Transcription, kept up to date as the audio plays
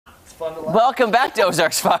fun to watch. Welcome back to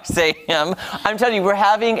Ozarks Fox AM. I'm telling you, we're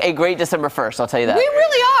having a great December 1st, I'll tell you that. We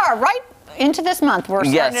really are, right into this month. We're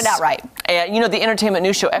starting it out right. And you know, the Entertainment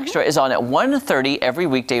News Show Extra is on at 1:30 every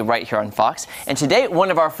weekday right here on Fox. And today, one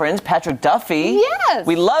of our friends, Patrick Duffy, yes,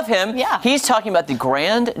 we love him. Yeah. He's talking about the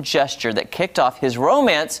grand gesture that kicked off his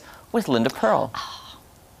romance with Linda Pearl.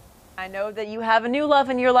 I know that you have a new love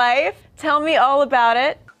in your life. Tell me all about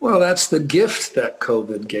it. Well, that's the gift that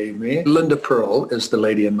COVID gave me. Linda Pearl is the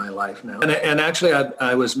lady in my life now. And actually,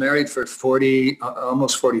 I was married for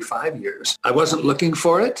almost 45 years. I wasn't looking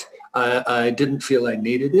for it. I didn't feel I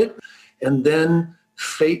needed it. And then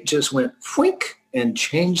fate just went whink and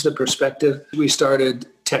changed the perspective. We started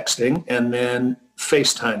texting and then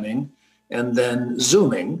FaceTiming and then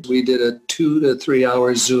Zooming. We did a 2 to 3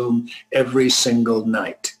 hour Zoom every single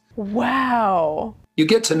night. Wow. You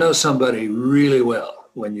get to know somebody really well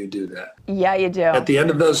when you do that. Yeah, you do. At the end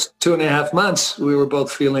of those 2.5 months, we were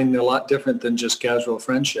both feeling a lot different than just casual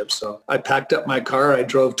friendship. So I packed up my car. I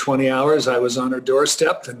drove 20 hours. I was on her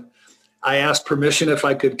doorstep and I asked permission if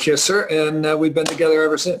I could kiss her, and we've been together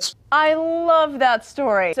ever since. I love that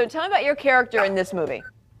story. So tell me about your character in this movie.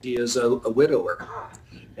 He is a widower,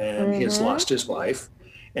 and he has lost his wife.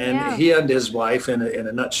 And he and his wife, in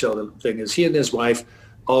a nutshell, the thing is he and his wife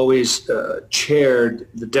always chaired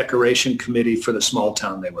the decoration committee for the small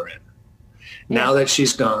town they were in. Now that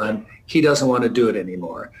she's gone, he doesn't want to do it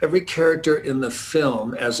anymore. Every character in the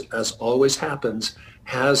film, as always happens,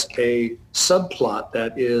 has a subplot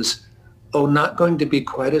that is, not going to be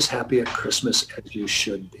quite as happy at Christmas as you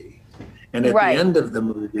should be. And at the end of the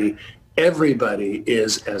movie, everybody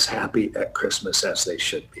is as happy at Christmas as they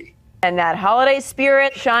should be. And that holiday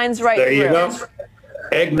spirit shines right through. There you go.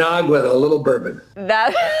 Eggnog with a little bourbon.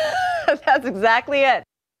 That's exactly it.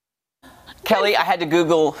 Kelly, I had to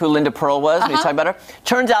Google who Linda Pearl was when you talking about her.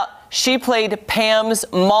 Turns out she played Pam's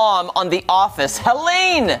mom on The Office,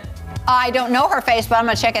 Helene. I don't know her face, but I'm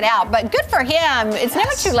going to check it out. But good for him. It's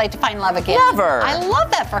never too late to find love again. Never. I love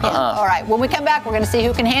that for him. All right, when we come back, we're going to see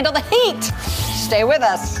who can handle the heat. Stay with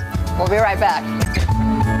us. We'll be right back.